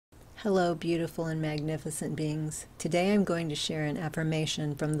Hello, beautiful and magnificent beings. Today I'm going to share an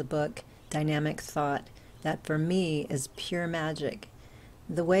affirmation from the book Dynamic Thought that for me is pure magic.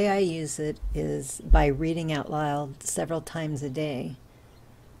 The way I use it is by reading out loud several times a day.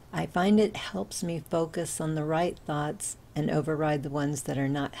 I find it helps me focus on the right thoughts and override the ones that are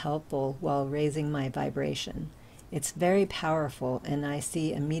not helpful while raising my vibration. It's very powerful and I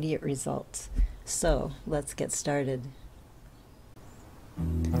see immediate results. So let's get started.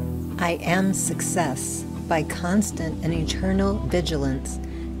 I am success. By constant and eternal vigilance,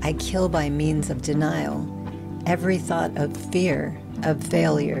 I kill by means of denial every thought of fear, of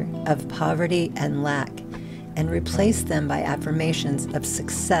failure, of poverty and lack, and replace them by affirmations of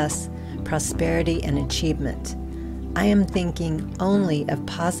success, prosperity, and achievement. I am thinking only of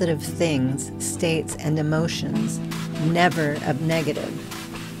positive things, states, and emotions, never of negative.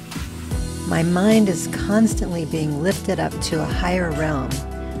 My mind is constantly being lifted up to a higher realm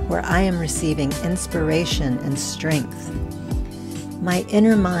where I am receiving inspiration and strength. My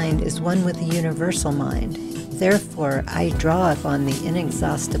inner mind is one with the universal mind. Therefore, I draw upon the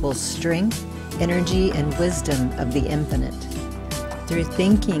inexhaustible strength, energy, and wisdom of the infinite. Through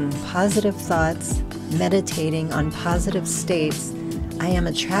thinking positive thoughts, meditating on positive states, I am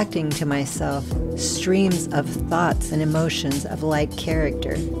attracting to myself streams of thoughts and emotions of like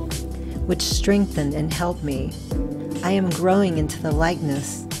character, which strengthen and help me. I am growing into the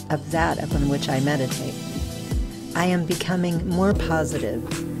likeness of that upon which I meditate. I am becoming more positive.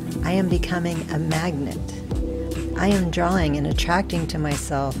 I am becoming a magnet. I am drawing and attracting to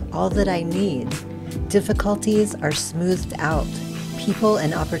myself all that I need. Difficulties are smoothed out. People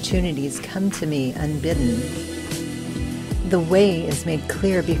and opportunities come to me unbidden. The way is made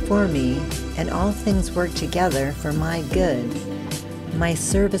clear before me, and all things work together for my good. My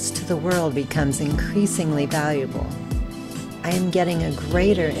service to the world becomes increasingly valuable. I am getting a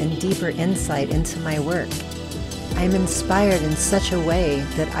greater and deeper insight into my work. I am inspired in such a way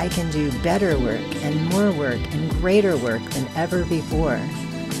that I can do better work and more work and greater work than ever before.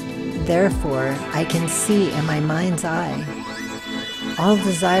 Therefore, I can see in my mind's eye. All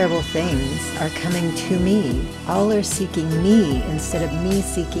desirable things are coming to me. All are seeking me instead of me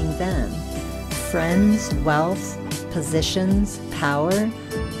seeking them. Friends, wealth, positions, power,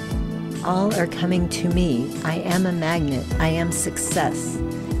 all are coming to me. I am a magnet. I am success.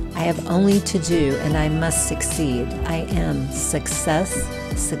 I have only to do and I must succeed. I am success,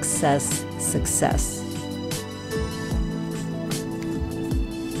 success, success.